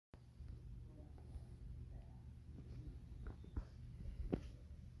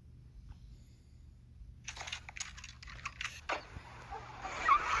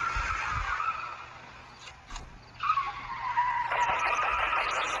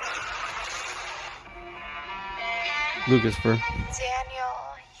Lucasfur. Daniel,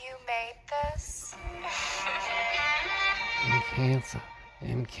 you made this? And cancel.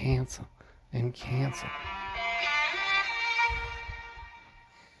 And cancel. And cancel.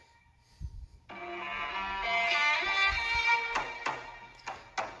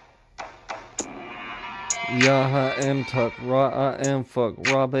 Yaha M tuck, raw M fuck,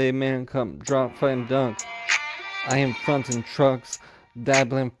 rob a man come, drop fight dunk. I am frontin' trucks,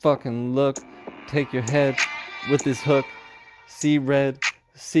 dabbling fucking look. Take your head with this hook. See red,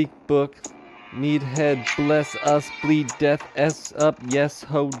 seek book. Need head, bless us, bleed death, S up, yes,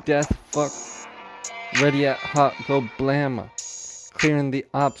 ho, death, fuck. Ready at hot, go blamma. Clearing the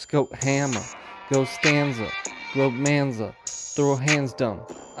ops, go hammer. Go stanza, go manza. Throw hands down,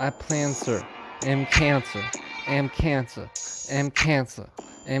 I plan, sir. Am cancer, am cancer, am cancer,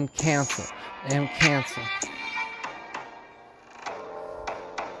 am cancer, am cancer.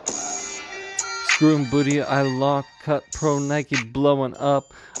 Screwing booty, I lock, cut, pro, Nike, blowing up.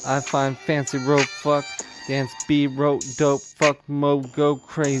 I find fancy rope, fuck, dance, B, rope, dope, fuck, mo, go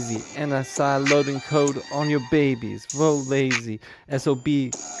crazy. NSI loading code on your babies, roll lazy. SOB,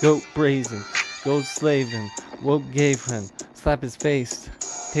 goat brazen, go slaving, woke gave him, slap his face,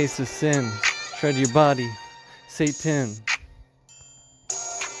 taste of sin, shred your body, Satan.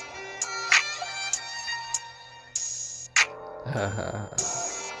 Ha ha ha.